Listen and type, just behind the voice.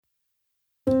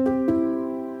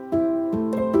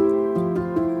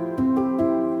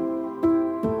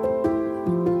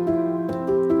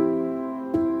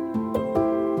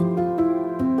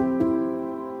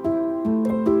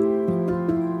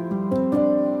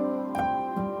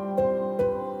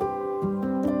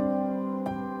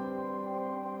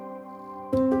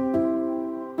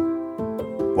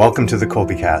Welcome to the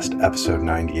Colbycast, episode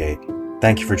 98.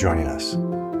 Thank you for joining us.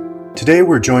 Today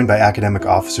we're joined by academic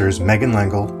officers Megan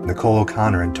Lengel, Nicole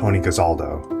O'Connor, and Tony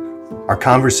Gazzaldo. Our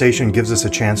conversation gives us a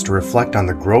chance to reflect on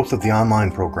the growth of the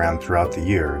online program throughout the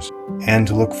years and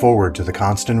to look forward to the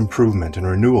constant improvement and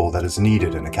renewal that is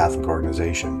needed in a Catholic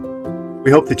organization.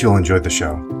 We hope that you'll enjoy the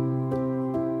show.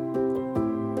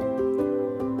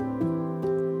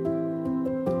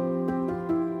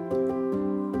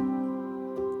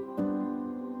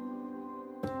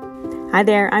 Hi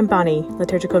there, I'm Bonnie,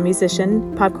 liturgical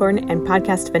musician, popcorn and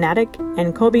podcast fanatic,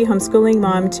 and Colby homeschooling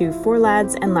mom to 4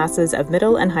 lads and lasses of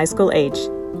middle and high school age.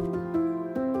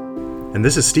 And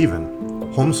this is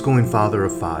Stephen, homeschooling father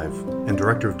of 5 and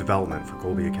director of development for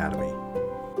Colby Academy.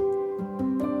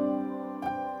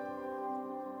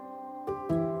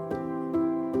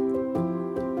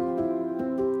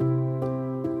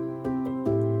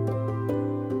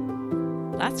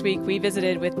 Last week, we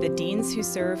visited with the deans who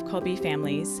serve Colby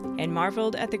families and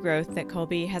marveled at the growth that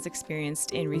Colby has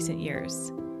experienced in recent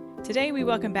years. Today, we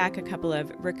welcome back a couple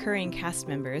of recurring cast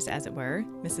members, as it were,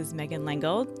 Mrs. Megan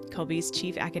Lengel, Colby's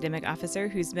chief academic officer,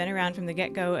 who's been around from the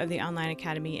get-go of the online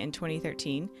academy in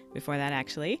 2013, before that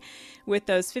actually, with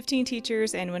those 15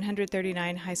 teachers and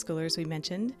 139 high schoolers we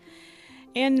mentioned,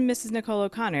 and Mrs. Nicole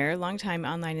O'Connor, longtime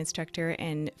online instructor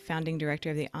and founding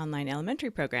director of the online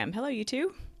elementary program. Hello, you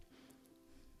two.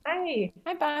 Hi.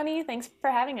 Hi, Bonnie. Thanks for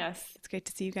having us. It's great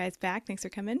to see you guys back. Thanks for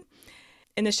coming.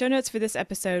 In the show notes for this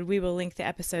episode, we will link the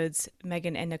episodes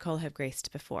Megan and Nicole have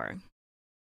graced before.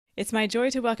 It's my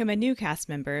joy to welcome a new cast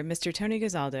member, Mr. Tony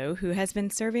Gazzaldo, who has been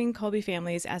serving Colby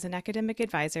families as an academic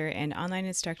advisor and online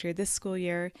instructor this school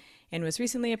year and was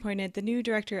recently appointed the new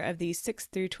director of the 6th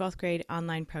through 12th grade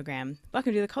online program.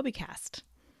 Welcome to the Colby Cast.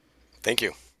 Thank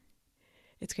you.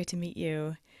 It's great to meet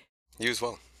you. You as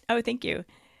well. Oh, thank you.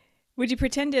 Would you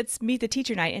pretend it's Meet the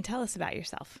Teacher Night and tell us about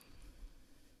yourself?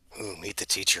 Ooh, Meet the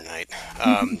Teacher Night.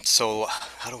 So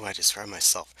how do I describe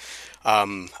myself?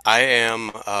 I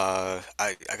am,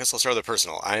 I guess I'll start with the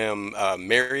personal. I am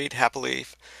married happily.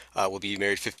 Will be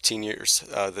married 15 years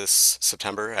this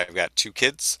September. I've got 2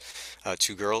 kids,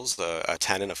 2 girls, a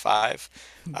 10 and a 5.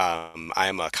 I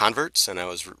am a convert, and I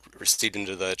was received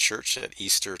into the church at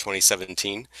Easter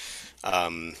 2017.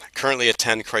 Currently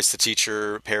attend Christ the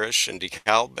Teacher Parish in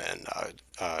DeKalb, and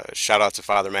shout out to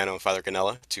Father Mano and Father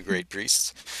Canella, 2 great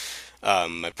priests.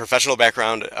 My professional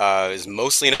background is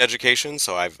mostly in education,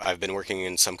 so I've been working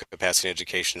in some capacity in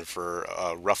education for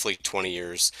roughly 20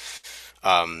 years.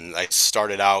 I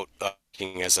started out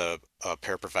working as a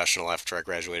paraprofessional after I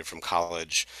graduated from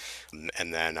college,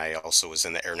 and then I also was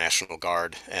in the Air National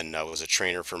Guard and was a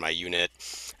trainer for my unit.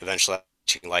 Eventually,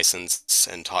 teaching license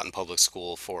and taught in public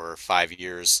school for 5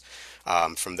 years.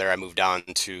 From there, I moved on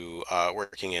to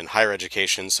working in higher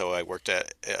education. So I worked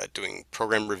at doing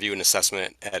program review and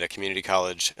assessment at a community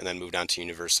college, and then moved on to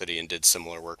university and did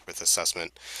similar work with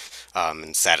assessment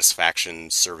and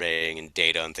satisfaction surveying and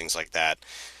data and things like that.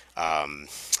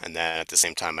 And then at the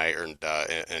same time, I earned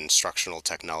an instructional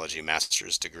technology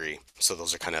master's degree. So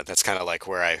that's kind of like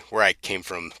where I came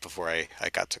from before I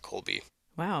got to Colby.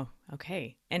 Wow.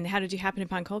 Okay. And how did you happen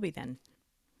upon Colby then?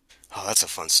 Oh, that's a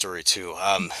fun story too.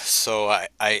 So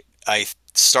I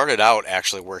started out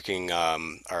actually working,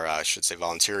 or I should say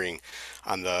volunteering,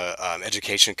 on the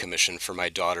Education Commission for my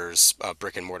daughter's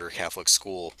brick and mortar Catholic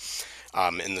school.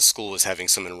 And the school was having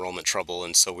some enrollment trouble,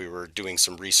 and so we were doing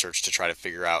some research to try to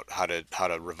figure out how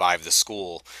to revive the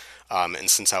school. And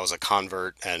since I was a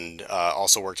convert and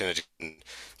also worked in education,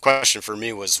 question for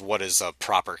me was, what does a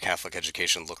proper Catholic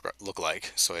education look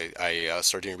like? So I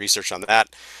started doing research on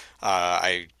that.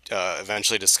 I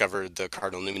eventually discovered the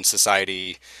Cardinal Newman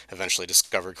Society, eventually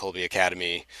discovered Colby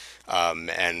Academy,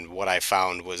 and what I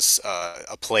found was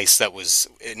a place that was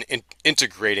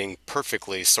integrating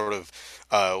perfectly sort of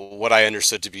what I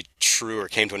understood to be true, or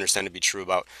came to understand to be true,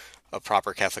 about a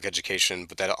proper Catholic education,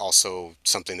 but that also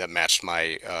something that matched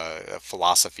my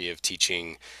philosophy of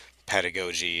teaching,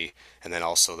 pedagogy, and then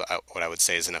also what I would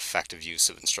say is an effective use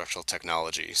of instructional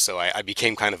technology. So I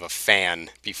became kind of a fan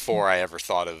before I ever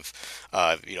thought of,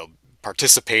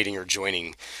 participating or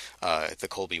joining the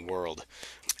Colby world.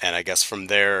 And I guess from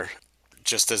there,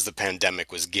 just as the pandemic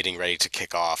was getting ready to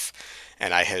kick off,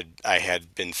 and I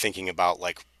had been thinking about,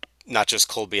 like, not just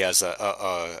Colby as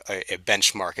a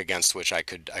benchmark against which I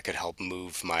could help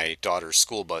move my daughter's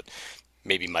school, but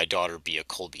maybe my daughter be a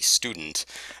Colby student,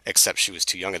 except she was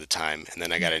too young at the time. And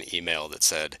then I got an email that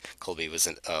said Colby was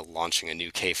launching a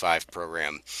new K-5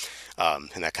 program,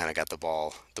 and that kind of got the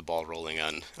ball rolling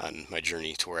on my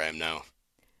journey to where I am now.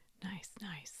 Nice.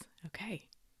 Okay.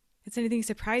 Has anything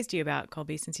surprised you about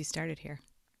Colby since you started here?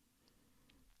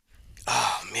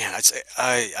 Oh Man,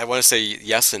 I want to say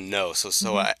yes and no.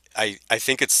 So Hmm. I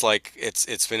think it's like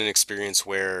it's been an experience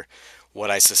where what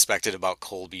I suspected about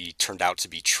Colby turned out to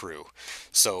be true.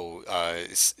 So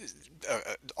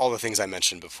all the things I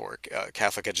mentioned before,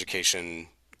 Catholic education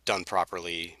done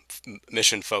properly,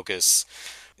 mission focus,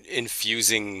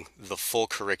 infusing the full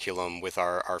curriculum with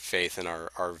our faith and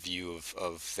our view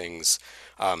of things.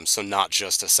 So not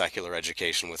just a secular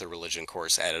education with a religion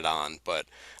course added on, but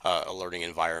a learning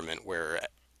environment where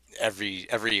every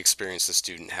experience the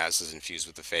student has is infused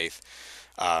with the faith.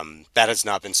 That has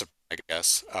not been surprising, I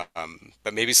guess.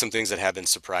 But maybe some things that have been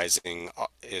surprising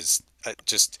is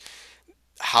just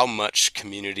how much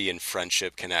community and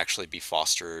friendship can actually be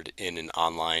fostered in an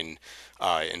online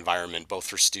environment, both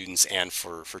for students and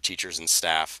for teachers and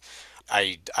staff.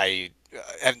 I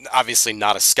am obviously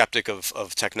not a skeptic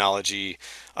of technology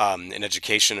in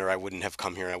education, or I wouldn't have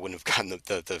come here and I wouldn't have gotten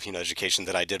the education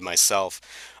that I did myself.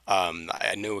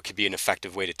 I knew it could be an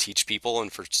effective way to teach people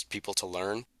and for people to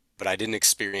learn, but I didn't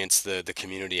experience the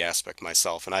community aspect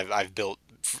myself, and I've built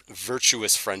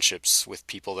virtuous friendships with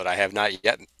people that I have not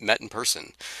yet met in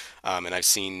person. And I've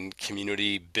seen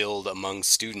community build among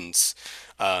students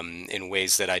in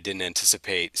ways that I didn't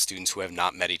anticipate, students who have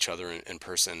not met each other in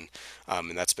person.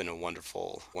 And that's been a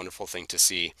wonderful thing to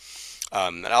see.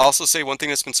 And I'll also say one thing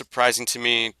that's been surprising to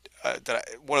me,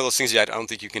 one of those things that I don't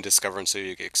think you can discover until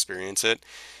you experience it,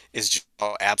 is just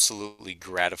how absolutely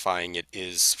gratifying it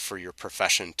is for your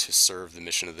profession to serve the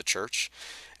mission of the church.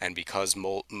 And because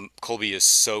Colby is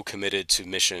so committed to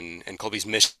mission, and Colby's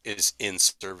mission is in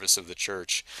service of the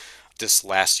church, this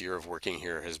last year of working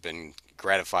here has been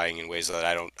gratifying in ways that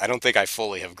I don't think I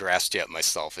fully have grasped yet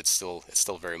myself. It's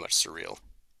still very much surreal.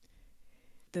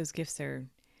 Those gifts are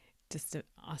just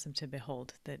awesome to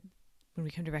behold. That when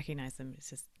we come to recognize them, it's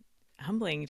just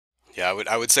humbling. Yeah,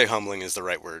 I would say humbling is the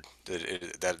right word.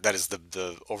 That is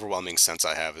the overwhelming sense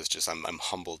I have is just I'm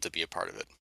humbled to be a part of it.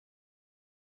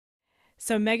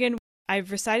 So, Megan,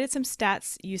 I've recited some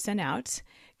stats you sent out,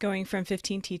 going from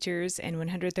 15 teachers and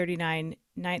 139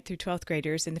 ninth through 12th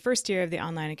graders in the first year of the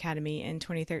Online Academy in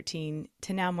 2013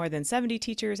 to now more than 70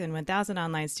 teachers and 1,000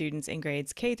 online students in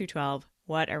grades K through 12.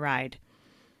 What a ride!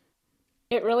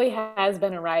 It really has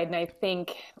been a ride. And I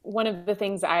think one of the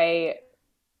things I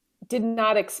did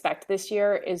not expect this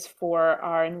year is for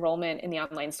our enrollment in the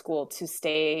online school to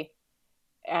stay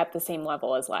at the same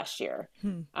level as last year.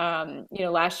 Hmm.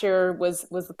 Last year was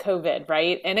the COVID,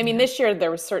 right? And I mean, Yeah. this year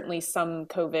there was certainly some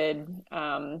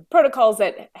COVID protocols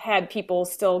that had people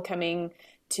still coming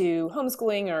to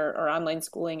homeschooling or online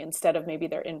schooling instead of maybe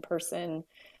their in-person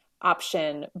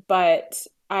option. But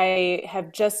I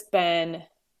have just been,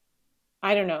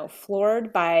 I don't know,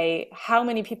 floored by how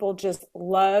many people just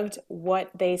loved what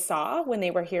they saw when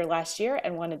they were here last year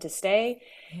and wanted to stay.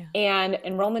 Yeah. And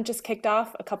enrollment just kicked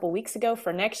off a couple weeks ago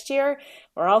for next year.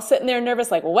 We're all sitting there nervous,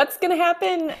 like, well, what's going to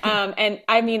happen? And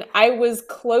I mean, I was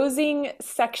closing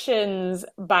sections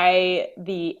by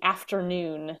the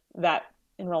afternoon that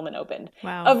enrollment opened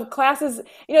Wow. of classes.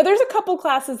 There's a couple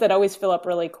classes that always fill up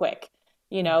really quick.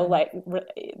 Hmm. Like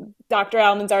Dr.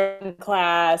 Alman's art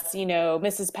class,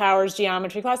 Mrs. Powers'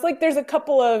 geometry class. Like there's a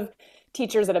couple of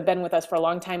teachers that have been with us for a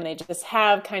long time and they just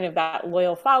have kind of that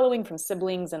loyal following from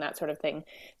siblings and that sort of thing.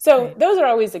 So Right. those are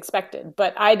always expected,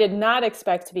 but I did not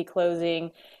expect to be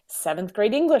closing seventh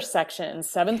grade English sections,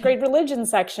 seventh grade religion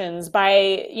sections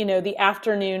by, the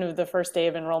afternoon of the first day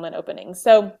of enrollment opening.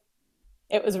 So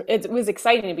it was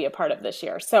exciting to be a part of this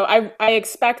year. So I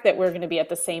expect that we're going to be at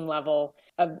the same level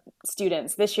of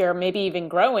students this year, maybe even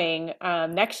growing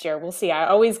next year. We'll see. I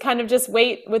always kind of just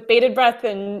wait with bated breath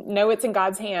and know it's in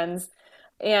God's hands.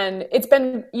 And it's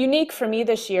been unique for me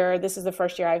this year. This is the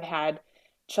first year I've had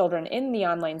children in the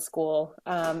online school.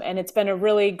 And it's been a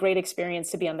really great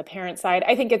experience to be on the parent side.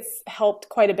 I think it's helped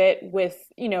quite a bit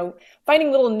with,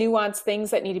 finding little nuanced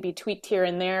things that need to be tweaked here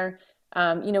and there.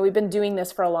 We've been doing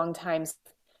this for a long time.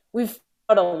 We've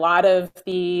got a lot of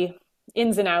the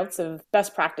ins and outs of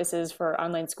best practices for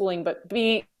online schooling, but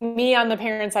being me on the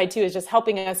parent side too is just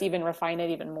helping us even refine it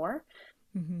even more.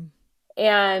 Hmm.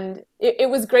 And it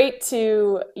was great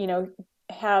to,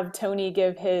 have Tony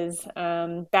give his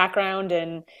background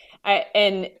and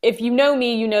if you know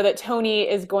me, you know that Tony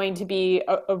is going to be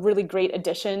a really great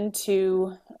addition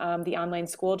to the online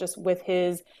school, just with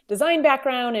his design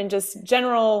background and just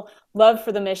general love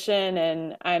for the mission.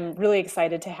 And I'm really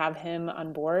excited to have him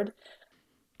on board.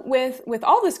 With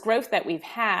all this growth that we've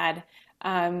had,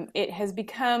 it has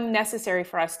become necessary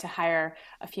for us to hire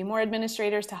a few more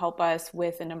administrators to help us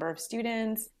with the number of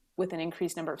students. with an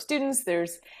increased number of students,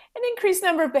 there's an increased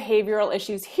number of behavioral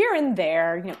issues here and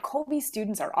there. Colby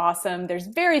students are awesome. There's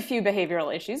very few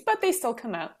behavioral issues, but they still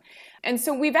come out. And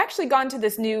so we've actually gone to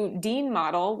this new dean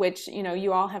model, which,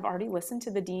 you all have already listened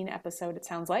to the dean episode, it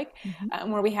sounds like,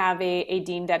 where we have a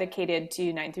dean dedicated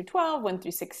to 9 through 12, 1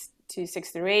 through 6 to 6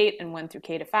 through 8, and 1 through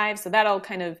K to 5. So that'll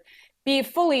kind of be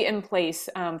fully in place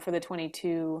for the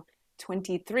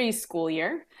 22-23 school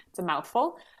year. It's a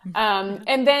mouthful.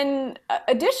 And then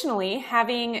additionally,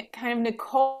 having kind of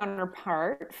Nicole on her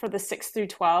part for the 6 through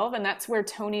 12, and that's where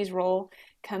Tony's role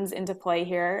comes into play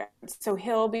here. So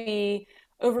he'll be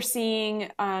overseeing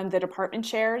the department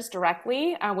chairs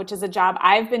directly, which is a job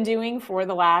I've been doing for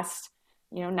the last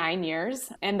 9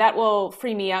 years. And that will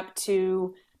free me up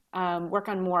to work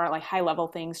on more like high level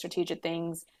things, strategic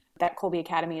things that Colby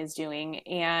Academy is doing.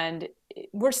 And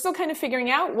we're still kind of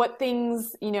figuring out what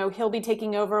things, he'll be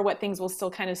taking over, what things will still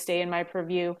kind of stay in my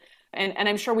purview. And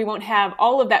I'm sure we won't have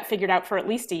all of that figured out for at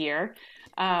least a year.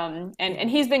 And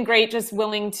he's been great, just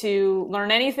willing to learn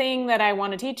anything that I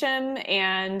want to teach him,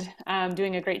 and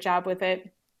doing a great job with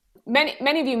it.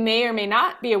 Many of you may or may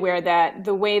not be aware that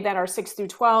the way that our 6 through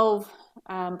 12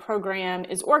 program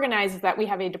is organized is that we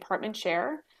have a department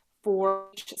chair for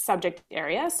each subject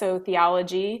area. So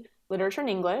theology, literature and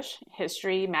English,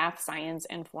 history, math, science,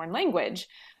 and foreign language.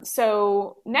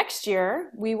 So next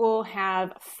year, we will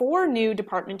have 4 new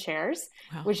department chairs,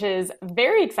 which is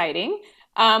very exciting.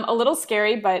 A little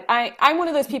scary, but I'm one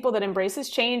of those people that embraces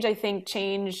change. I think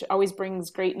change always brings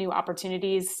great new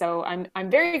opportunities. So I'm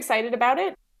very excited about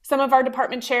it. Some of our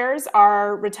department chairs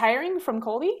are retiring from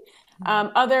Colby.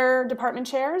 Other department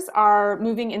chairs are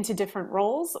moving into different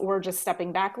roles or just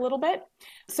stepping back a little bit.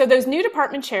 So those new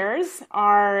department chairs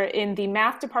are in the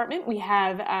math department. We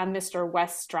have Mr.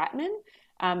 Wes Stratman.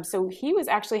 So he was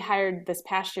actually hired this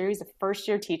past year. He's a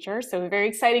first-year teacher. So very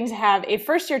exciting to have a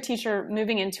first-year teacher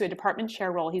moving into a department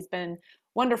chair role. He's been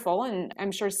wonderful, and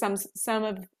I'm sure some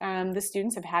of the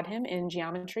students have had him in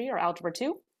geometry or algebra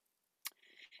 2.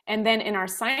 And then in our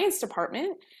science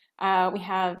department, we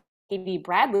have Katie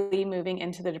Bradley moving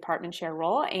into the department chair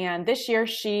role. And this year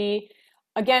she,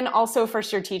 again, also a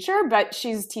first-year teacher, but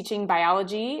she's teaching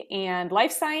biology and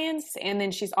life science, and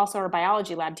then she's also our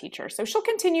biology lab teacher. So she'll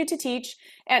continue to teach,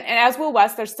 and as will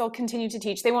Wes, they'll still continue to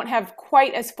teach. They won't have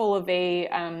quite as full of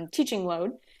a teaching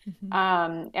load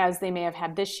as they may have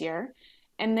had this year.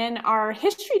 And then our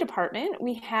history department,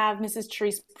 we have Mrs.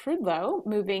 Therese Prudlow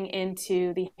moving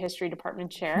into the history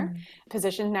department chair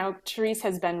position. Now, Therese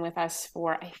has been with us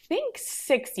for, I think,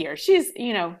 6 years. She's,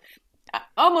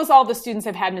 almost all the students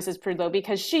have had Mrs. Prudlow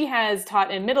because she has taught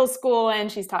in middle school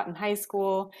and she's taught in high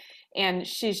school, and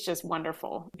she's just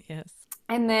wonderful. Yes.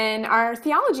 And then our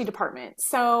theology department.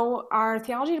 So our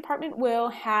theology department will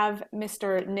have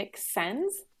Mr. Nick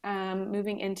Sens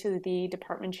moving into the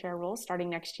department chair role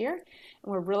starting next year.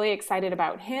 And we're really excited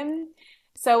about him.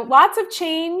 So lots of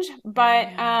change, but,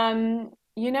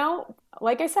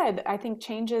 like I said, I think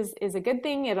change is a good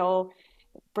thing. It'll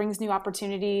brings new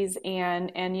opportunities,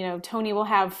 and Tony will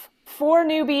have 4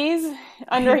 newbies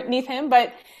underneath him,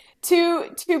 but two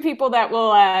people that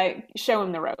will show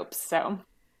him the ropes. So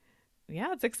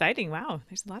yeah, it's exciting. Wow,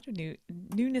 there's a lot of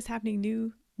newness happening,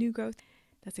 new growth.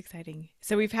 That's exciting.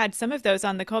 So we've had some of those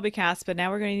on the Colby Cast, but now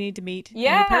we're going to need to meet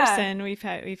in person. We've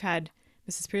had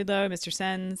Mrs. Prudlow, Mr.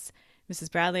 Sens,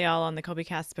 Mrs. Bradley all on the Colby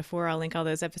Cast before. I'll link all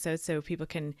those episodes so people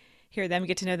can hear them,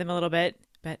 get to know them a little bit.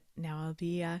 But now I'll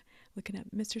be looking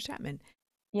at Mr. Stratman.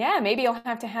 Yeah, maybe you'll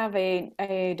have to have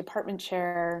a department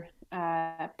chair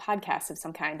podcast of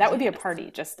some kind. That would be a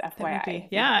party, just FYI.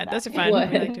 Yeah, those are fun. We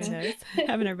like doing those.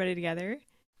 Having everybody together.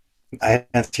 I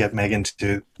have to get Megan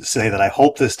to say that I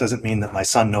hope this doesn't mean that my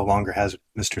son no longer has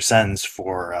Mr. Sens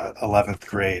for 11th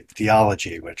grade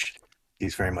theology, which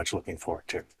he's very much looking forward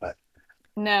to. But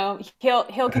no,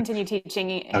 he'll continue teaching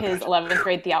his 11th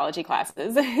grade theology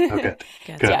classes. Okay.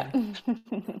 Good. Yeah.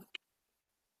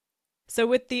 So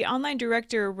with the online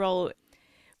director role,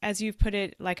 as you've put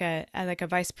it, like a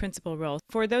vice principal role,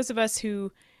 for those of us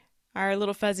who are a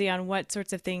little fuzzy on what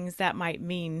sorts of things that might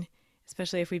mean,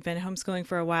 especially if we've been homeschooling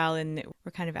for a while and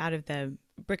we're kind of out of the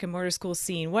brick and mortar school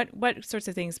scene, what sorts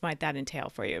of things might that entail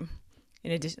for you?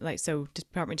 In addition,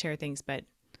 department chair things, but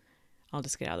I'll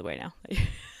just get out of the way now.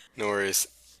 No worries.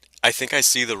 I think I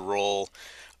see the role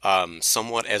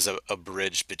somewhat as a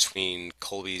bridge between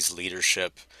Colby's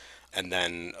leadership and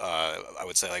then I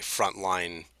would say like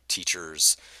frontline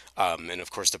teachers And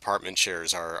of course, department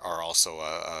chairs are also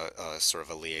a sort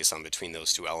of a liaison between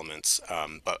those two elements.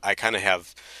 But I kind of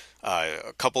have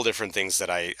a couple different things that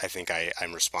I think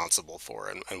I'm responsible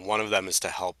for. And one of them is to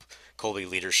help Colby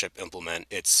leadership implement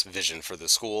its vision for the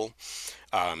school,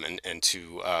 and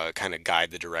to kind of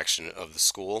guide the direction of the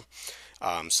school.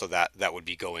 So that would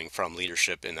be going from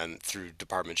leadership and then through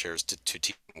department chairs to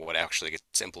teaching what actually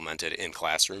gets implemented in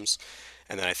classrooms.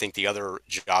 And then I think the other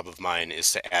job of mine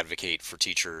is to advocate for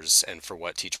teachers and for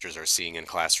what teachers are seeing in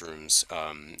classrooms,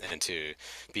 and to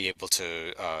be able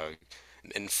to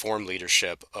inform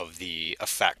leadership of the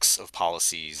effects of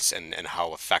policies and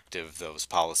how effective those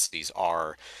policies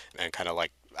are, and kind of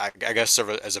like I guess serve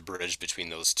as a bridge between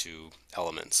those two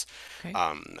elements. Okay.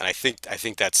 And I think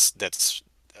that's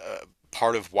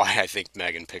part of why I think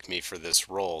Megan picked me for this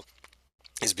role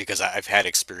is because I've had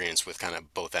experience with kind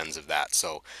of both ends of that.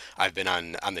 So I've been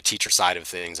on the teacher side of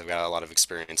things. I've got a lot of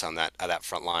experience on that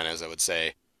front line, as I would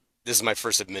say. This is my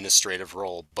first administrative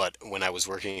role, but when I was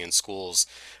working in schools,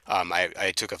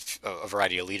 I took a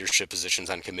variety of leadership positions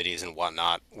on committees and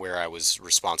whatnot, where I was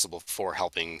responsible for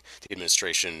helping the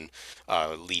administration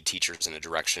lead teachers in a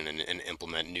direction and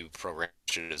implement new program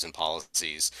initiatives and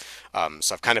policies.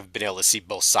 So I've kind of been able to see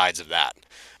both sides of that.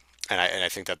 And I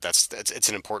think that it's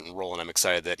an important role, and I'm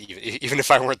excited that even if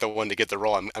I weren't the one to get the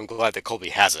role, I'm glad that Colby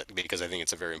has it because I think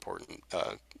it's a very important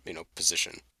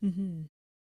position. Mm-hmm.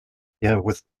 Yeah,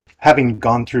 with having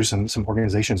gone through some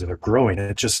organizations that are growing,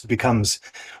 it just becomes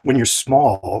when you're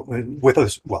small with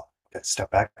us. Well, let's step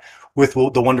back with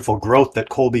the wonderful growth that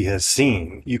Colby has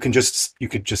seen. You could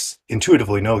just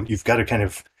intuitively know you've got to kind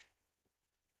of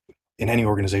in any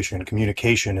organization,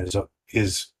 communication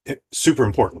is super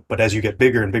important. But as you get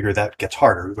bigger and bigger, that gets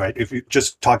harder, right? If you're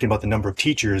just talking about the number of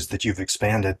teachers that you've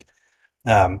expanded,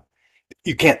 um,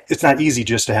 you can't. It's not easy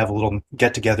just to have a little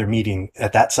get together meeting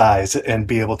at that size and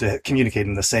be able to communicate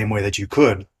in the same way that you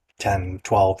could 10,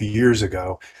 12 years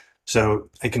ago. So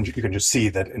you can just see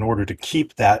that in order to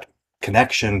keep that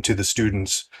connection to the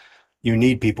students, you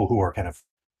need people who are kind of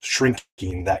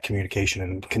shrinking that communication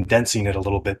and condensing it a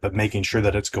little bit, but making sure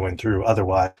that it's going through.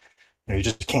 Otherwise, you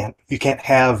can't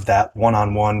have that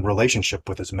one-on-one relationship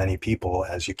with as many people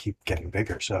as you keep getting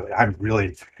bigger. So I'm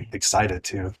really excited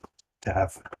to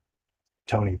have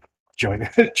Tony join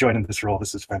in this role.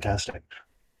 This is fantastic.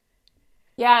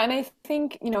 Yeah, and I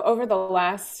think, over the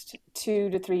last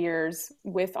 2 to 3 years,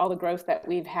 with all the growth that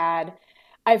we've had,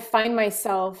 I find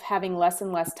myself having less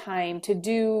and less time to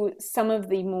do some of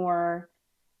the more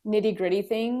nitty-gritty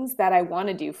things that I want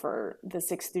to do for the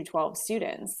 6 through 12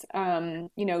 students.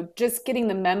 Just getting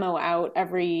the memo out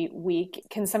every week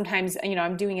can sometimes,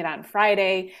 I'm doing it on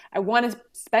Friday. I want to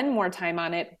spend more time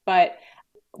on it, but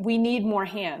we need more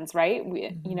hands, right?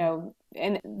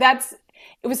 And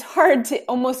it was hard to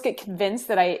almost get convinced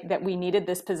that we needed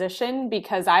this position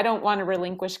because I don't want to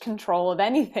relinquish control of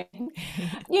anything,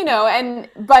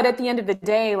 but at the end of the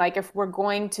day, like if we're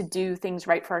going to do things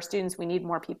right for our students, we need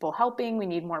more people helping. We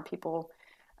need more people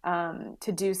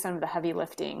to do some of the heavy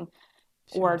lifting,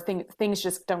 or things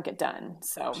just don't get done.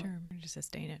 So Sure, to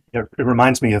sustain it. It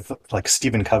reminds me of like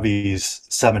Stephen Covey's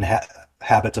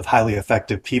Habits of Highly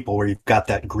Effective People, where you've got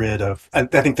that grid of, I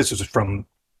think this was from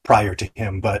prior to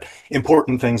him, but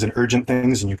important things and urgent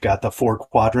things, and you've got the 4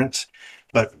 quadrants.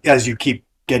 But as you keep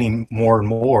getting more and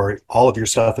more, all of your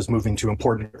stuff is moving to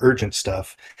important, urgent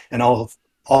stuff, and all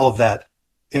of that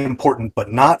important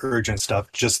but not urgent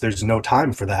stuff, just there's no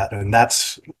time for that, and that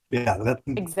should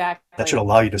exactly.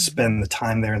 allow you to spend the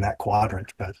time there in that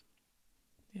quadrant. But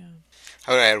Yeah.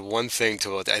 I would add one thing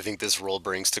to what I think this role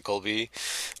brings to Colby.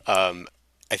 Um,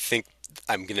 I think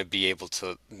I'm going to be able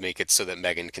to make it so that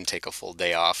Megan can take a full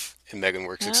day off. And Megan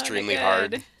works Oh, okay, extremely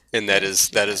hard. good. And Yes,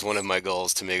 she that is one of does. my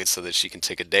goals to make it so that she can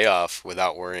take a day off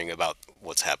without worrying about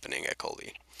what's happening at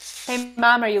Colby. Hey,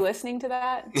 Mom, are you listening to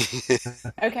that?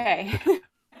 Okay.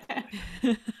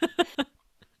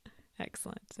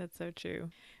 Excellent. That's so true.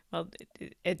 Well,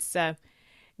 it's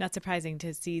not surprising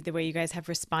to see the way you guys have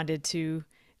responded to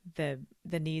the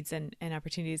needs and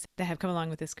opportunities that have come along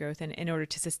with this growth, and in order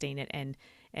to sustain it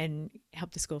and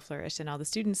help the school flourish and all the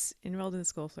students enrolled in the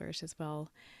school flourish as well.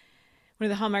 One of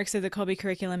the hallmarks of the Colby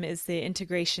curriculum is the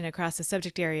integration across the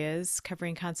subject areas,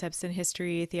 covering concepts in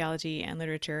history, theology, and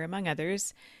literature, among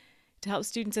others, to help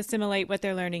students assimilate what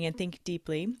they're learning and think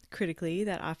deeply, critically,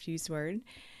 that oft used word,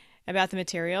 about the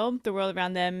material, the world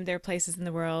around them, their places in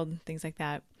the world, things like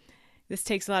that. This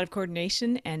takes a lot of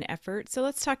coordination and effort. So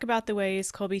let's talk about the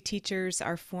ways Colby teachers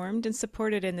are formed and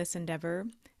supported in this endeavor,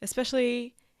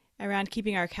 especially around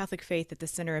keeping our Catholic faith at the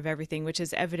center of everything, which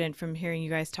is evident from hearing you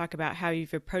guys talk about how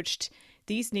you've approached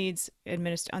these needs on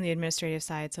the administrative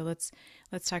side. So let's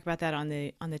talk about that on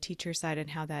the teacher side and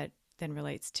how that then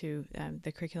relates to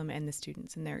the curriculum and the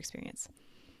students and their experience.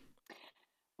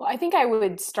 Well, I think I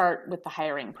would start with the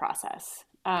hiring process.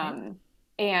 Okay.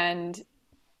 And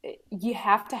you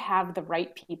have to have the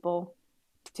right people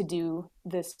to do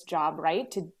this job,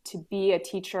 right? To be a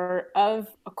teacher of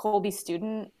a Kolbe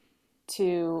student,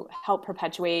 to help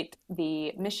perpetuate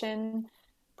the mission,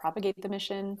 propagate the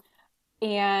mission.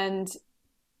 And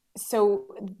so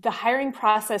the hiring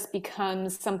process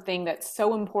becomes something that's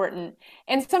so important.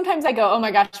 And sometimes I go, oh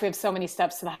my gosh, we have so many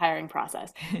steps to the hiring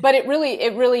process. But it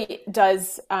really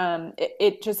does.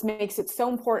 It just makes it so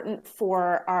important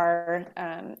for our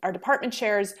department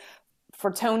chairs,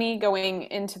 for Tony going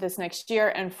into this next year,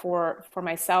 and for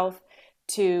myself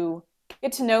to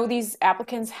get to know these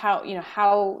applicants.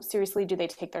 How seriously do they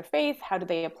take their faith? How do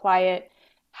they apply it?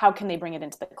 How can they bring it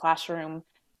into the classroom?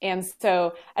 And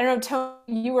so, I don't know,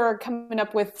 Tony, you were coming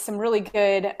up with some really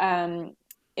good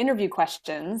interview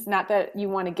questions. Not that you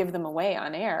want to give them away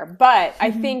on air, but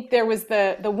I think there was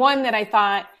the one that I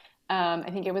thought, I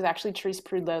think it was actually Therese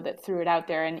Prudlow that threw it out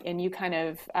there, and you kind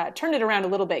of turned it around a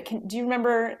little bit. Do you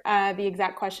remember the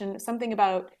exact question? Something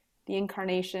about the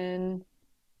incarnation.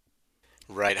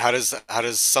 Right. How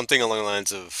does something along the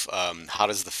lines of how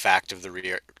does the fact of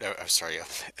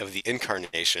of the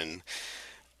incarnation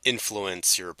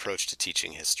influence your approach to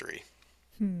teaching history?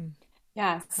 Hmm.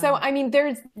 Yeah. So, Wow. I mean,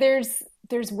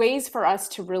 there's ways for us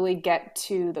to really get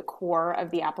to the core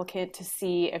of the applicant to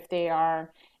see if they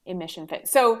are a mission fit.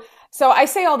 So I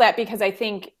say all that because I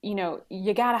think,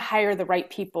 you got to hire the right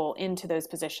people into those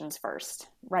positions first,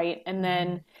 right?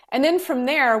 Mm-hmm. And then from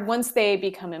there, once they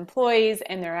become employees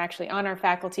and they're actually on our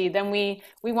faculty, then we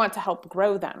want to help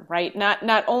grow them, right?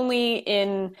 Not only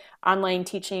in online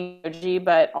teaching,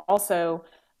 but also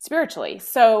spiritually.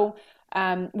 So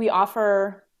we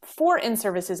offer 4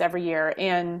 in-services every year,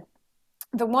 and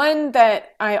the one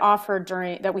that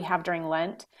we have during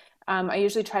Lent, I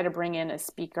usually try to bring in a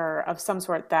speaker of some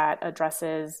sort that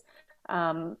addresses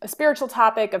a spiritual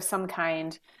topic of some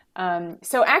kind.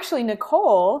 So actually,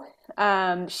 Nicole,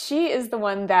 she is the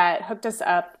one that hooked us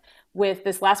up with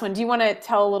this last one. Do you want to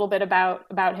tell a little bit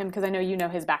about him? Because I know you know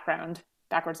his background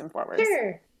backwards and forwards.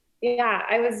 Sure. Yeah,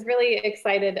 I was really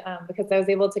excited because I was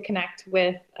able to connect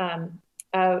with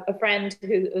a friend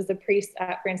who was a priest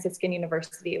at Franciscan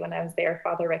University when I was there,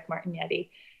 Father Rick Martignetti.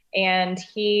 And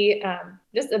he,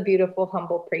 just a beautiful,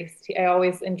 humble priest. I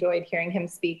always enjoyed hearing him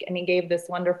speak. And he gave this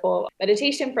wonderful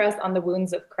meditation for us on the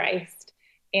wounds of Christ.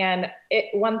 And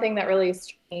one thing that really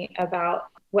struck me about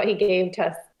what he gave to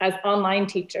us as online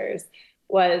teachers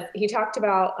was he talked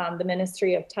about the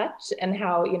ministry of touch, and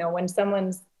how, when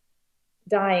someone's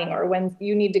dying or when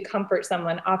you need to comfort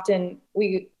someone, often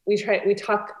we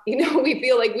talk, we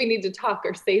feel like we need to talk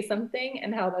or say something,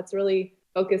 and how that's really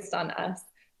focused on us.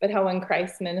 But how when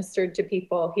Christ ministered to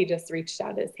people, he just reached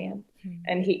out his hand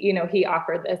and he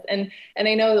offered this. And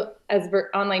I know as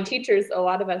online teachers, a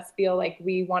lot of us feel like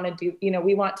we want to do,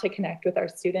 we want to connect with our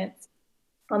students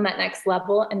on that next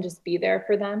level and just be there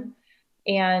for them.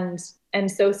 And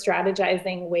so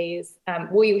strategizing ways,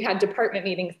 we had department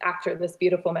meetings after this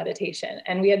beautiful meditation,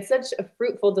 and we had such a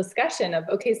fruitful discussion of,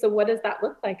 okay, so what does that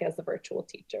look like as a virtual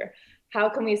teacher? How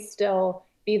can we still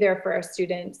be there for our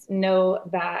students, know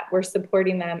that we're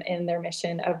supporting them in their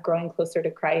mission of growing closer to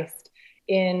Christ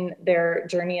in their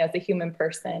journey as a human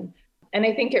person? And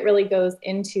I think it really goes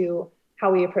into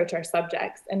how we approach our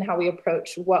subjects and how we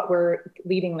approach what we're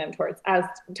leading them towards. As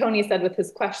Tony said with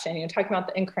his question, talking about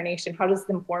the incarnation, how does it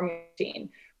inform your teaching?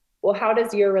 Well, how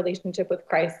does your relationship with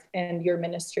Christ and your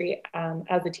ministry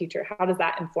as a teacher, how does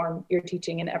that inform your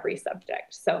teaching in every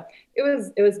subject? So it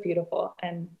was beautiful.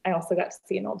 And I also got to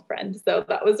see an old friend. So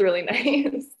that was really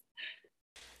nice.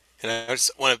 And I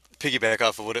just want to piggyback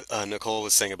off of what Nicole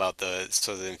was saying about the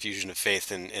infusion of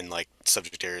faith in like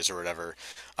subject areas or whatever.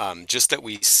 Just that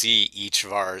we see each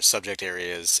of our subject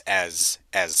areas as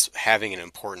having an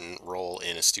important role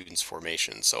in a student's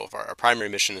formation. So if our primary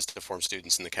mission is to form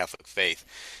students in the Catholic faith,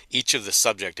 each of the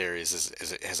subject areas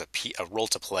has a role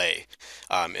to play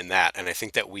in that. And I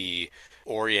think that we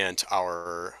orient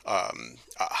our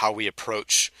how we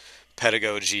approach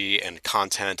pedagogy and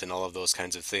content and all of those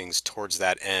kinds of things towards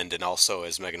that end. And also,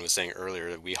 as Megan was saying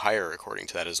earlier, we hire according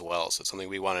to that as well. So it's something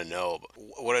we want to know.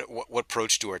 What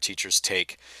approach do our teachers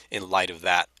take in light of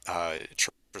that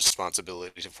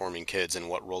responsibility to forming kids, and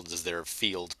what role does their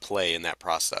field play in that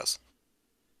process?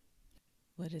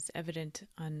 What is evident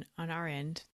on our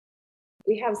end?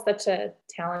 We have such a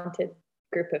talented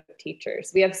group of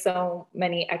teachers. We have so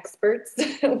many experts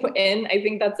in. I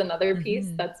think that's another piece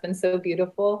that's been so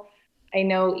beautiful. I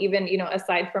know even,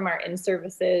 aside from our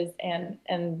in-services and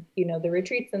the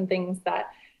retreats and things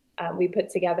that we put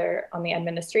together on the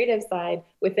administrative side,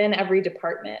 within every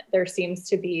department, there seems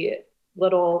to be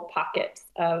little pockets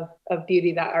of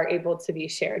beauty that are able to be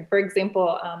shared. For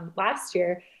example, last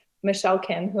year, Michelle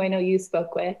Kim, who I know you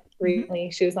spoke with recently,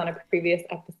 she was on a previous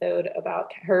episode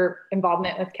about her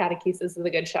involvement with Catechesis of the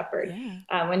Good Shepherd.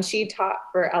 Yeah. When she taught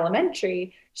for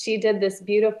elementary, she did this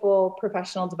beautiful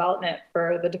professional development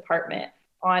for the department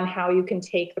on how you can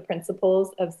take the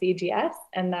principles of CGS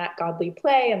and that godly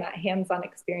play and that hands-on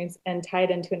experience and tie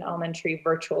it into an elementary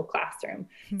virtual classroom.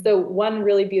 So one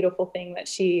really beautiful thing that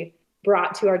she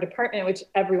brought to our department, which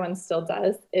everyone still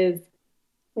does, is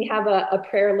we have a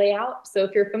prayer layout. So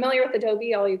if you're familiar with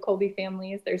Adobe, all you Kolbe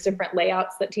families, there's different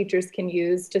layouts that teachers can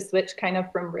use to switch kind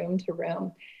of from room to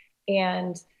room.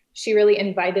 And she really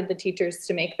invited the teachers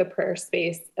to make the prayer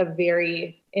space a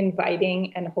very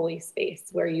inviting and holy space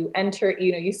where you enter,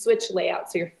 you switch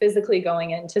layouts. So you're physically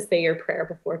going in to say your prayer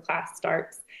before class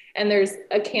starts. And there's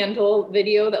a candle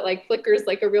video that like flickers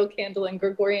like a real candle and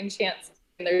Gregorian chants.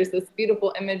 And there's this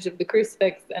beautiful image of the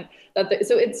crucifix. And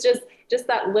so it's just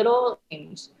that little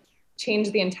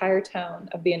change the entire tone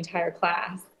of the entire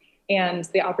class and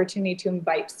the opportunity to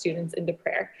invite students into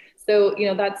prayer. So,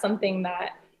 that's something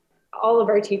that all of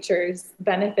our teachers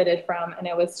benefited from. And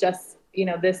it was just,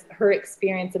 her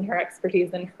experience and her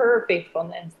expertise and her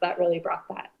faithfulness that really brought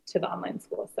that to the online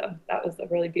school. So that was a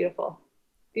really beautiful,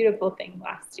 beautiful thing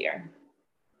last year.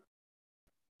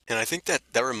 And I think that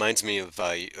reminds me of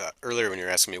earlier when you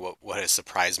were asking me what has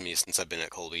surprised me since I've been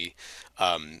at Kolbe.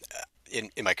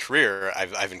 In my career,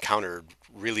 I've encountered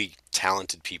really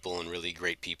talented people and really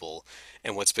great people.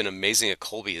 And what's been amazing at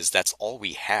Kolbe is that's all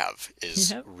we have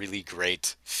is really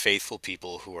great, faithful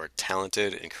people who are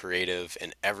talented and creative.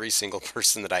 And every single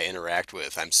person that I interact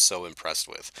with, I'm so impressed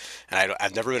with. And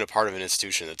I've never been a part of an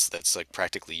institution that's like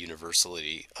practically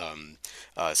universally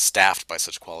staffed by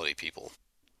such quality people.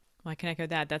 Well, I can echo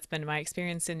that. That's been my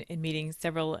experience in meeting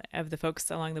several of the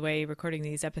folks along the way recording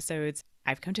these episodes.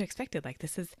 I've come to expect it. Like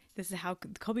this is how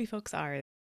Kolbe folks are.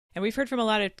 And we've heard from a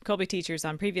lot of Kolbe teachers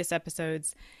on previous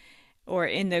episodes or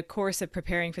in the course of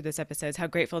preparing for this episodes, how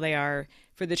grateful they are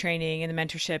for the training and the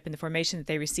mentorship and the formation that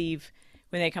they receive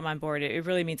when they come on board. It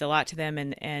really means a lot to them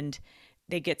and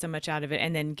they get so much out of it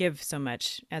and then give so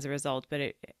much as a result.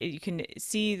 But you can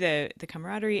see the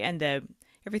camaraderie and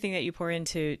everything that you pour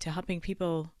into helping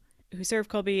people who serve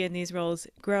Kolbe in these roles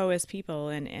grow as people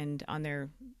and in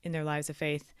their lives of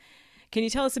faith. Can you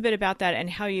tell us a bit about that and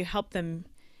how you help them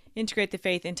integrate the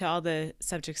faith into all the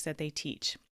subjects that they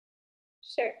teach?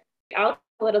 Sure. I'll talk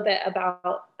a little bit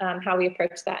about how we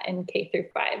approach that in K through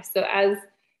 5. So as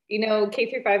you know, K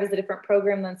through 5 is a different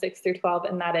program than 6 through 12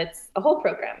 in that it's a whole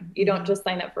program. You don't just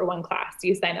sign up for one class,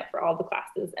 you sign up for all the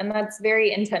classes. And that's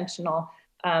very intentional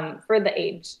for the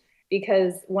age.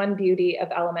 Because one beauty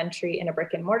of elementary in a brick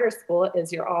and mortar school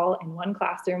is you're all in one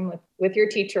classroom with your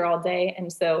teacher all day.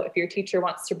 And so if your teacher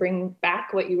wants to bring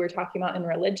back what you were talking about in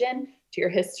religion to your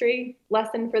history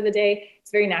lesson for the day,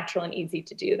 it's very natural and easy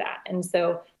to do that. And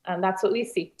so that's what we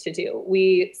seek to do.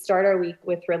 We start our week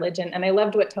with religion. And I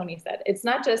loved what Tony said. It's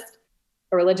not just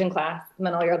a religion class and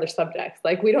then all your other subjects.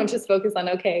 Like we don't just focus on,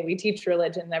 okay, we teach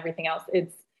religion and everything else.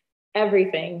 It's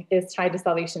everything is tied to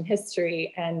salvation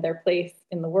history and their place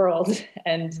in the world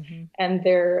and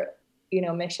their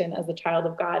mission as a child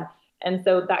of God. And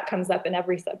so that comes up in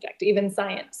every subject, even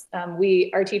science.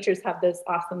 Our teachers have this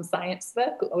awesome science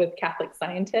book with Catholic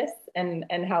scientists and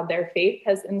how their faith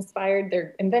has inspired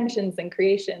their inventions and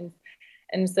creations.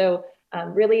 And so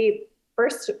really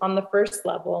first on the first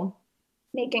level,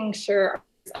 making sure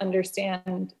I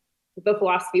understand the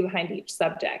philosophy behind each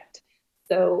subject.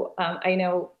 So I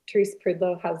know Therese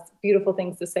Prudlow has beautiful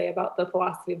things to say about the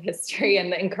philosophy of history and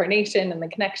the incarnation and the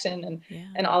connection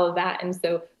and all of that. And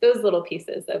so those little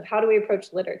pieces of how do we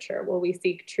approach literature? Well, we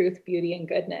seek truth, beauty, and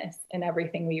goodness in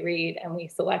everything we read, and we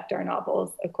select our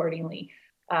novels accordingly.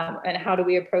 And how do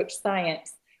we approach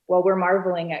science? Well, we're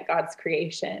marveling at God's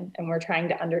creation, and we're trying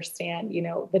to understand,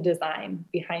 the design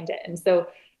behind it. And so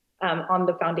on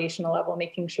the foundational level,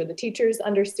 making sure the teachers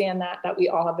understand that we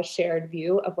all have a shared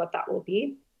view of what that will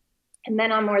be. And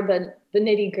then on more the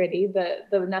nitty gritty,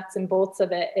 the nuts and bolts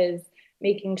of it is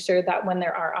making sure that when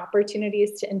there are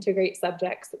opportunities to integrate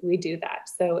subjects, we do that.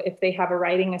 So if they have a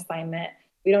writing assignment,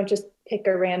 we don't just pick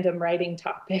a random writing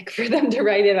topic for them to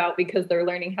write it out because they're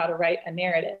learning how to write a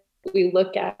narrative. We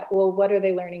look at, well, what are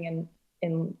they learning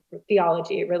in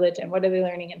theology, religion? What are they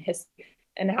learning in history?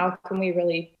 And how can we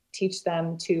really teach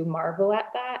them to marvel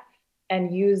at that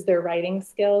and use their writing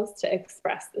skills to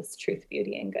express this truth,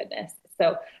 beauty, and goodness.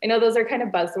 So I know those are kind of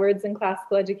buzzwords in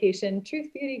classical education,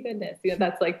 truth, beauty, goodness.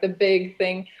 That's like the big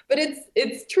thing, but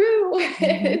it's true.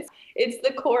 Mm-hmm. It's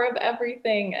the core of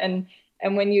everything. And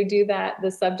when you do that,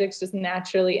 the subjects just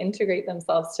naturally integrate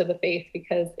themselves to the faith,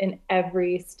 because in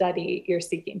every study, you're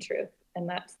seeking truth. And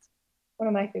that's one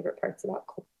of my favorite parts about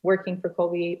working for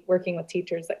Kolbe, working with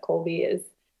teachers at Kolbe, is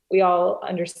we all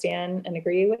understand and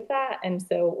agree with that. And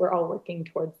so we're all working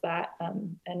towards that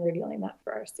and revealing that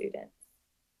for our students.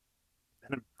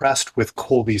 I'm impressed with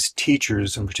Kolbe's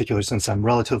teachers in particular, since I'm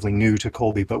relatively new to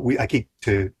Kolbe, but I get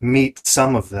to meet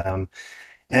some of them.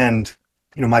 And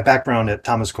my background at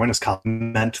Thomas Aquinas College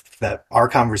meant that our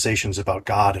conversations about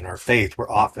God and our faith were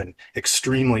often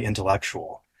extremely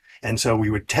intellectual. And so we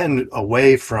would tend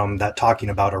away from that, talking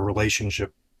about our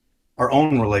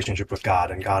own relationship with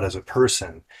God and God as a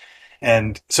person.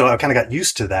 And so I kind of got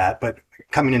used to that. But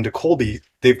coming into Kolbe,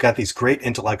 they've got these great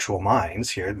intellectual minds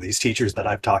here. These teachers that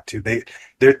I've talked to,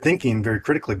 they're thinking very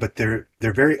critically, but they're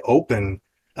very open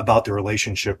about their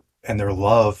relationship and their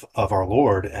love of our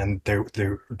Lord, and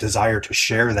their desire to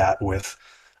share that with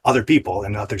other people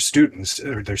and other students,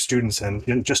 or their students,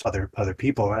 and just other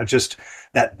people. And just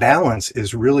that balance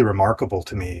is really remarkable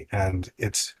to me, and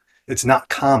it's not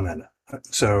common.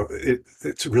 So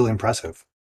it's really impressive.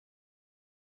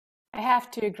 I have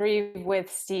to agree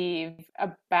with Steve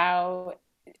about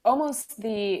almost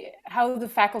how the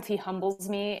faculty humbles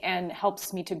me and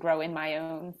helps me to grow in my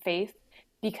own faith,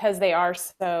 because they are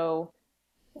so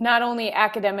not only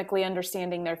academically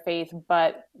understanding their faith,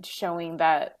 but showing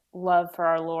that love for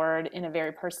our Lord in a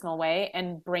very personal way,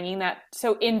 and bringing that.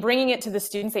 So in bringing it to the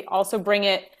students, they also bring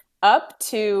it up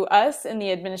to us in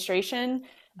the administration.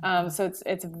 So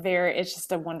it's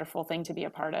just a wonderful thing to be a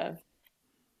part of.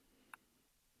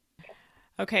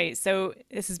 Okay, so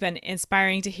this has been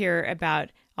inspiring to hear about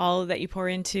all that you pour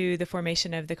into the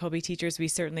formation of the Kolbe teachers. We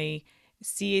certainly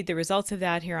see the results of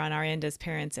that here on our end as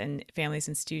parents and families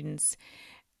and students.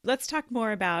 Let's talk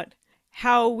more about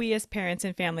how we as parents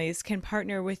and families can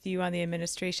partner with you on the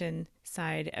administration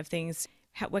side of things.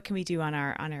 What can we do on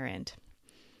our end?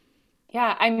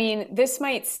 Yeah, I mean, this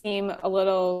might seem a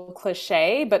little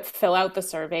cliche, but fill out the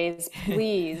surveys,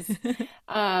 please.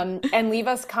 And leave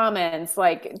us comments,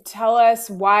 like tell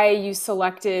us why you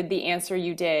selected the answer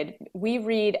you did. We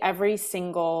read every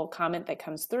single comment that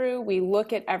comes through. We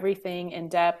look at everything in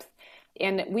depth,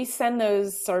 and we send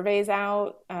those surveys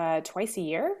out twice a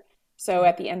year. So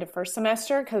at the end of first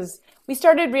semester, because we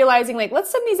started realizing, like, let's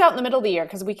send these out in the middle of the year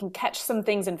because we can catch some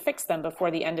things and fix them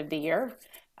before the end of the year.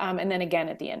 And then again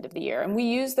at the end of the year. And we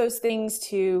use those things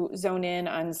to zone in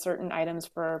on certain items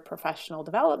for professional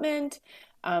development,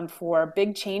 for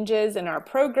big changes in our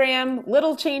program,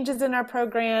 little changes in our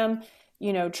program,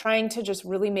 trying to just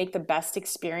really make the best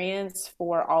experience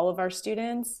for all of our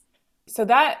students. So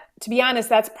that, to be honest,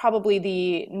 that's probably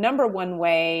the number one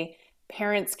way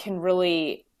parents can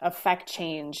really affect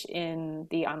change in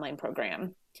the online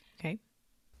program. Okay.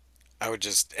 I would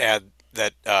just add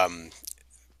that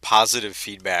positive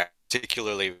feedback,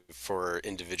 particularly for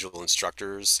individual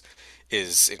instructors,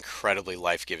 is incredibly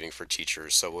life-giving for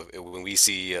teachers. So when we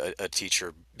see a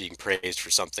teacher being praised for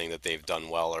something that they've done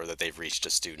well, or that they've reached a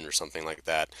student or something like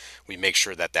that, we make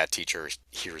sure that that teacher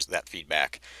hears that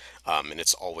feedback. And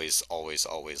it's always, always,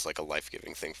 always like a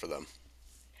life-giving thing for them.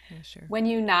 Yeah, sure. When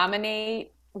you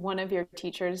nominate one of your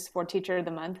teachers for Teacher of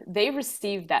the Month, they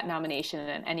receive that nomination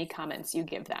and any comments you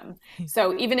give them.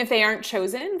 So even if they aren't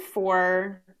chosen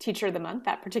for Teacher of the Month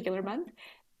that particular month,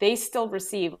 they still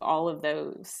receive all of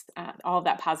those, all of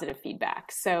that positive feedback.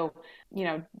 So,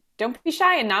 don't be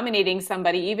shy in nominating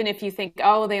somebody, even if you think,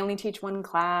 oh, they only teach one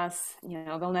class,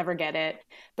 they'll never get it.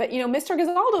 But, Mr.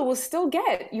 Gazaldo will still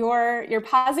get your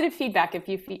positive feedback if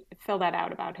you fill that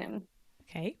out about him.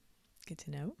 Okay, good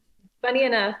to know. Funny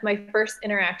enough, my first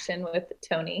interaction with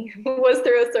Tony was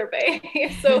through a survey.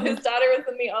 So his daughter was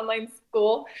in the online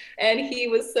school, and he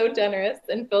was so generous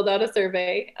and filled out a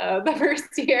survey the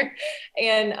first year.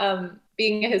 And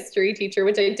being a history teacher,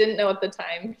 which I didn't know at the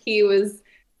time, he was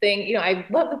saying, I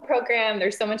love the program.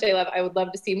 There's so much I love. I would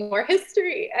love to see more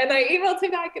history. And I emailed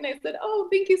him back and I said, oh,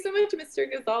 thank you so much, Mr.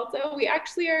 Gazaldo. We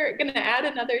actually are going to add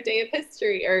another day of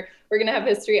history, or we're going to have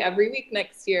history every week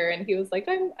next year. And he was like,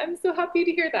 I'm so happy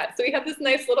to hear that. So we had this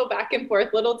nice little back and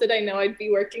forth. Little did I know I'd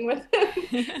be working with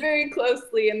him very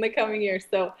closely in the coming years.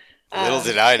 So little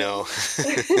did I know.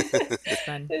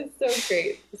 It's so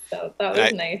great. So that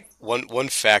was nice. One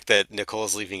fact that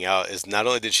Nicole's leaving out is not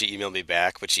only did she email me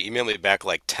back, but she emailed me back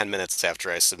like 10 minutes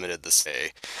after I submitted the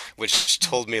survey, which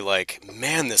told me, like,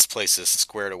 man, this place is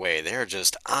squared away. They're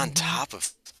just on top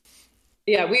of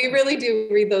Yeah, we really do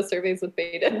read those surveys with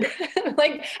bated breath.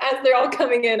 Like as they're all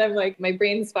coming in, I'm like, my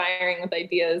brain's firing with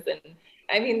ideas. And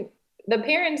I mean, the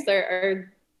parents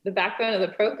are the backbone of the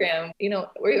program. You know,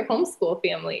 we're homeschool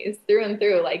families through and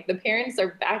through. Like the parents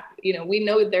are back, you know, we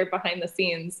know they're behind the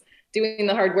scenes doing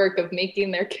the hard work of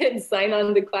making their kids sign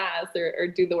on to class or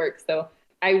do the work. So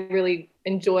I really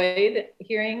enjoyed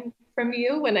hearing from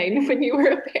you when you were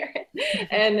a parent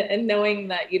and knowing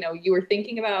that, you know, you were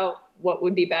thinking about what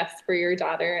would be best for your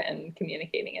daughter and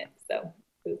communicating it. So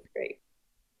it was great.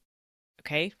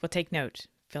 Okay, we'll take note.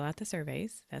 Fill out the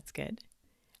surveys. That's good.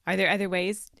 Are there other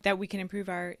ways that we can improve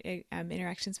our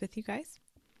interactions with you guys?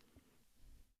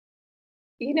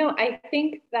 You know, I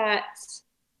think that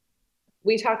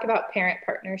we talk about parent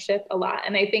partnership a lot.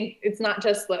 And I think it's not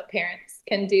just what parents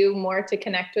can do more to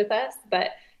connect with us, but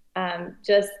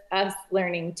just us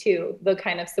learning too, the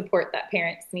kind of support that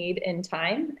parents need in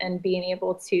time and being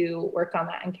able to work on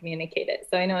that and communicate it.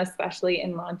 So I know, especially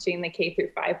in launching the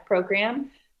K-5 program,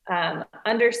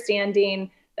 understanding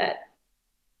that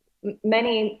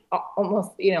many,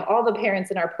 almost, you know, all the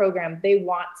parents in our program, they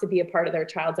want to be a part of their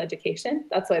child's education.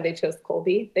 That's why they chose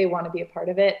Kolbe. They want to be a part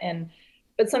of it.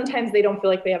 But sometimes they don't feel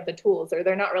like they have the tools, or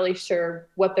they're not really sure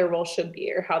what their role should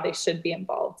be or how they should be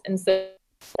involved. And so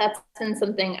that's been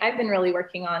something I've been really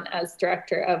working on as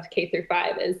director of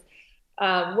K-5 is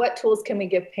what tools can we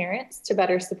give parents to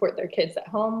better support their kids at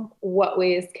home? What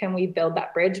ways can we build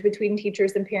that bridge between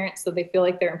teachers and parents so they feel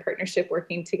like they're in partnership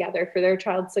working together for their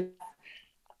child's success?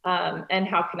 And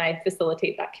how can I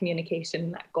facilitate that communication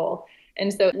and that goal?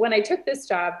 And so when I took this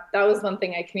job, that was one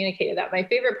thing I communicated, that my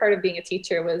favorite part of being a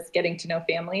teacher was getting to know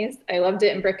families. I loved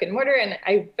it in brick and mortar, and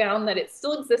I found that it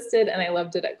still existed, and I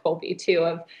loved it at Kolbe too,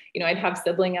 of, you know, I'd have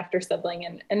sibling after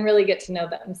sibling and really get to know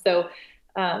them. So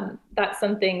that's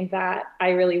something that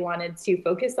I really wanted to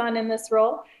focus on in this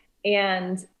role.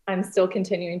 And I'm still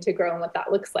continuing to grow in what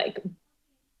that looks like.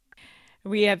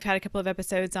 We have had a couple of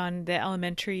episodes on the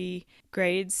elementary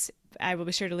grades. I will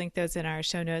be sure to link those in our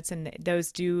show notes, and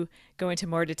those do go into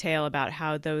more detail about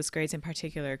how those grades in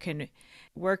particular can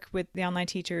work with the online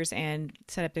teachers and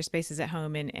set up their spaces at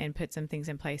home and put some things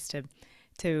in place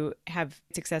to have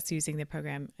success using the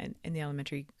program in the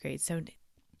elementary grades. So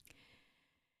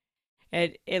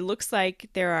it looks like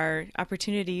there are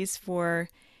opportunities for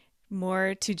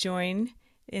more to join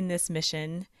in this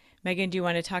mission. Megan, do you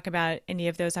want to talk about any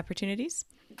of those opportunities?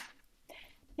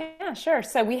 Yeah, sure.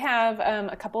 So we have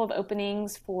a couple of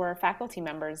openings for faculty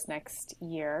members next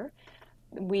year.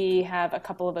 We have a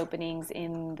couple of openings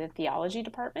in the theology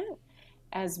department,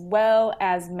 as well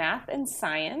as math and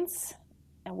science.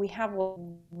 And we have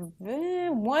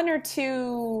one or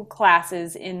two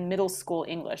classes in middle school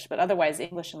English, but otherwise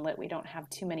English and Lit, we don't have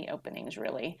too many openings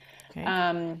really. Okay.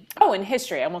 And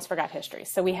history, I almost forgot history.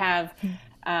 So we have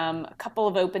a couple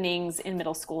of openings in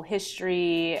middle school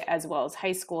history, as well as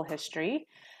high school history,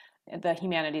 the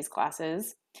humanities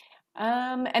classes.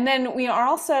 And then we are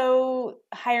also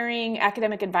hiring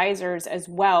academic advisors as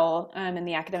well in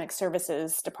the academic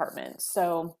services department.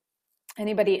 So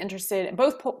anybody interested,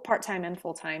 both part-time and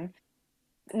full-time.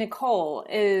 Nicole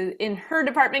is in her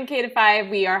department, K-5,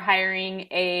 we are hiring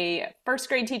a first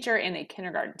grade teacher and a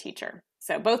kindergarten teacher.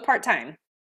 So both part-time.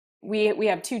 We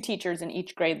have two teachers in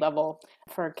each grade level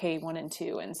for K1 and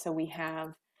 2. And so we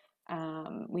have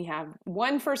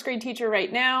one first grade teacher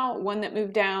right now, one that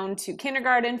moved down to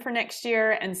kindergarten for next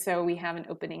year. And so we have an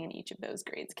opening in each of those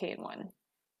grades, K and 1.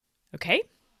 Okay.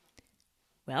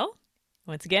 Well,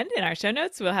 once again, in our show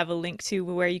notes, we'll have a link to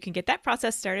where you can get that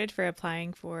process started for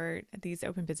applying for these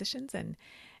open positions and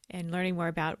learning more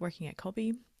about working at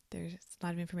Kolbe. There's a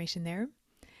lot of information there.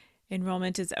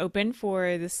 Enrollment is open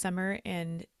for the summer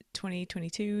and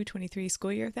 2022-23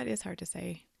 school year. That is hard to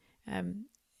say.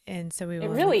 And so we will.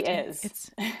 It really is.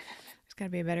 There's got to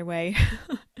be a better way.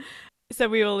 So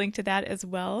we will link to that as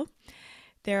well.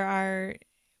 There are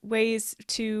ways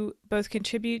to both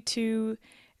contribute to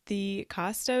the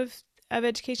cost of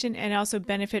education and also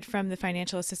benefit from the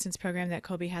financial assistance program that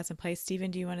Kolbe has in place.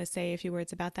 Stephen, do you want to say a few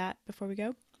words about that before we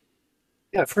go?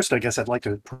 Yeah, first, I guess I'd like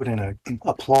to put in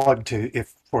a plug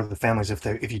for the families if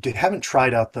you haven't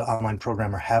tried out the online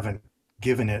program or haven't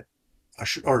given it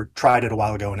or tried it a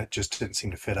while ago and it just didn't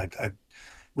seem to fit. I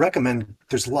recommend.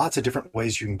 There's lots of different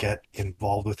ways you can get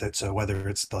involved with it. So whether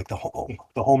it's like the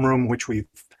homeroom, which we've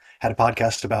had a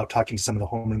podcast about talking to some of the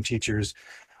homeroom teachers,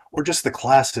 or just the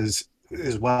classes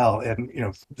as well. And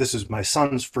this is my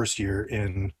son's first year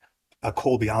in a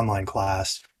Kolbe online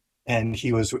class. And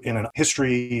he was in a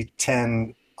History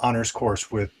 10 honors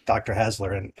course with Dr.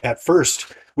 Hasler. And at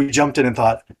first, we jumped in and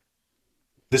thought,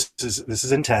 this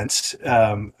is intense.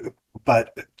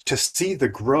 But to see the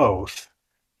growth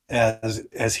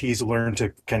as he's learned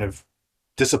to kind of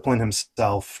discipline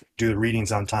himself, do the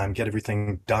readings on time, get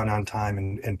everything done on time,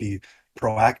 and be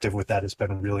proactive with that has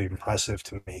been really impressive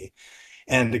to me.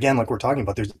 And again, like we're talking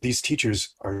about, these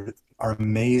teachers are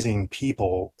amazing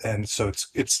people, and so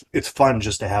it's fun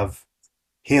just to have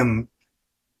him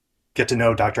get to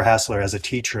know Dr. Hassler as a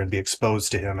teacher and be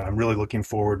exposed to him. And I'm really looking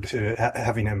forward to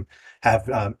having him have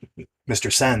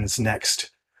Mr. Sens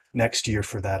next year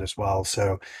for that as well.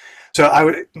 So I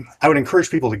would encourage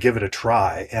people to give it a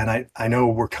try. And I know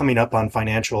we're coming up on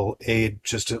financial aid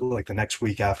just like the next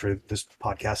week after this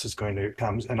podcast is going to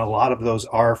come, and a lot of those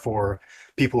are for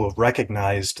people who have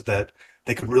recognized that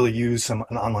they could really use an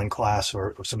online class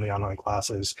or some of the online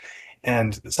classes.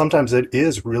 And sometimes it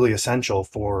is really essential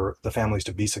for the families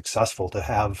to be successful,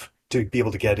 to be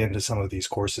able to get into some of these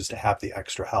courses, to have the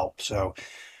extra help. So,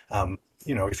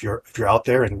 if you're out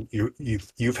there and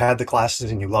you've had the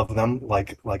classes and you love them,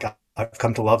 like I've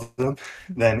come to love them,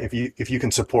 then if you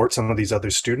can support some of these other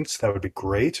students, that would be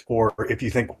great. Or if you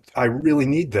think I really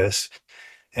need this,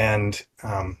 and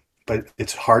but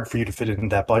it's hard for you to fit it in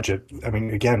that budget, I mean,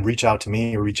 again, reach out to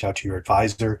me or reach out to your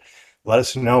advisor. Let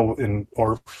us know,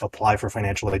 or apply for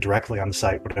financial aid directly on the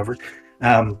site, whatever.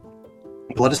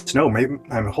 Let us know. Maybe,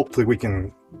 hopefully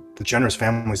the generous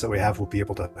families that we have will be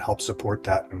able to help support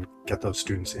that and get those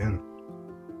students in.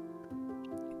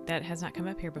 That has not come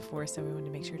up here before, so we wanted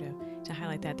to make sure to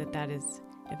highlight that is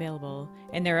available.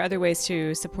 And there are other ways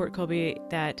to support Colby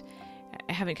that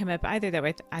haven't come up either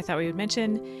that I thought we would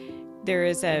mention. There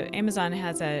is Amazon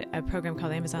has a program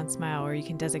called Amazon Smile, where you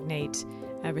can designate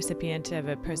a recipient of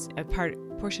a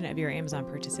portion of your Amazon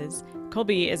purchases.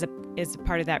 Colby is a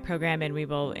part of that program, and we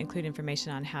will include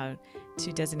information on how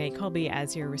to designate Colby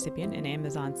as your recipient in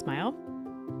Amazon Smile.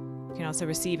 You can also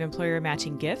receive employer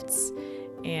matching gifts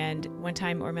and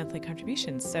one-time or monthly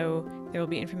contributions. So there will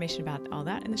be information about all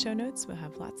that in the show notes. We'll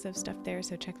have lots of stuff there,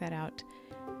 so check that out.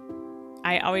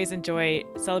 I always enjoy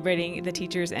celebrating the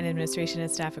teachers and administration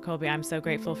and staff at Colby. I'm so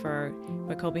grateful for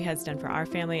what Colby has done for our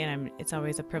family, and it's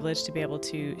always a privilege to be able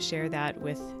to share that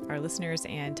with our listeners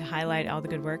and to highlight all the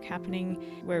good work happening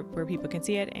where people can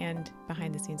see it and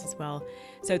behind the scenes as well.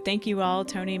 So thank you all,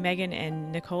 Tony, Megan,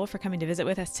 and Nicole, for coming to visit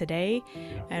with us today.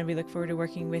 And we look forward to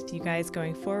working with you guys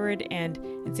going forward and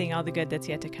seeing all the good that's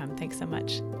yet to come. Thanks so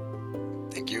much.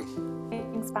 Thank you.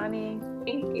 Thanks, Bonnie.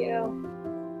 Thank you.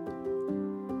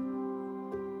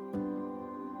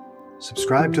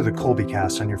 Subscribe to the Colby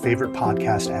Cast on your favorite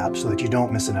podcast app so that you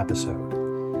don't miss an episode.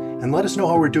 And let us know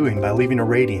how we're doing by leaving a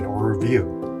rating or a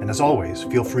review. And as always,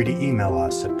 feel free to email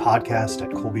us at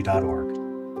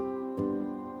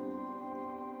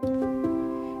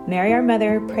podcast@colby.org. Mary our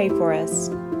Mother, pray for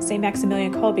us. St.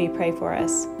 Maximilian Kolbe, pray for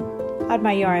us. Ad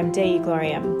Maiorem Dei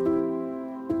Gloriam.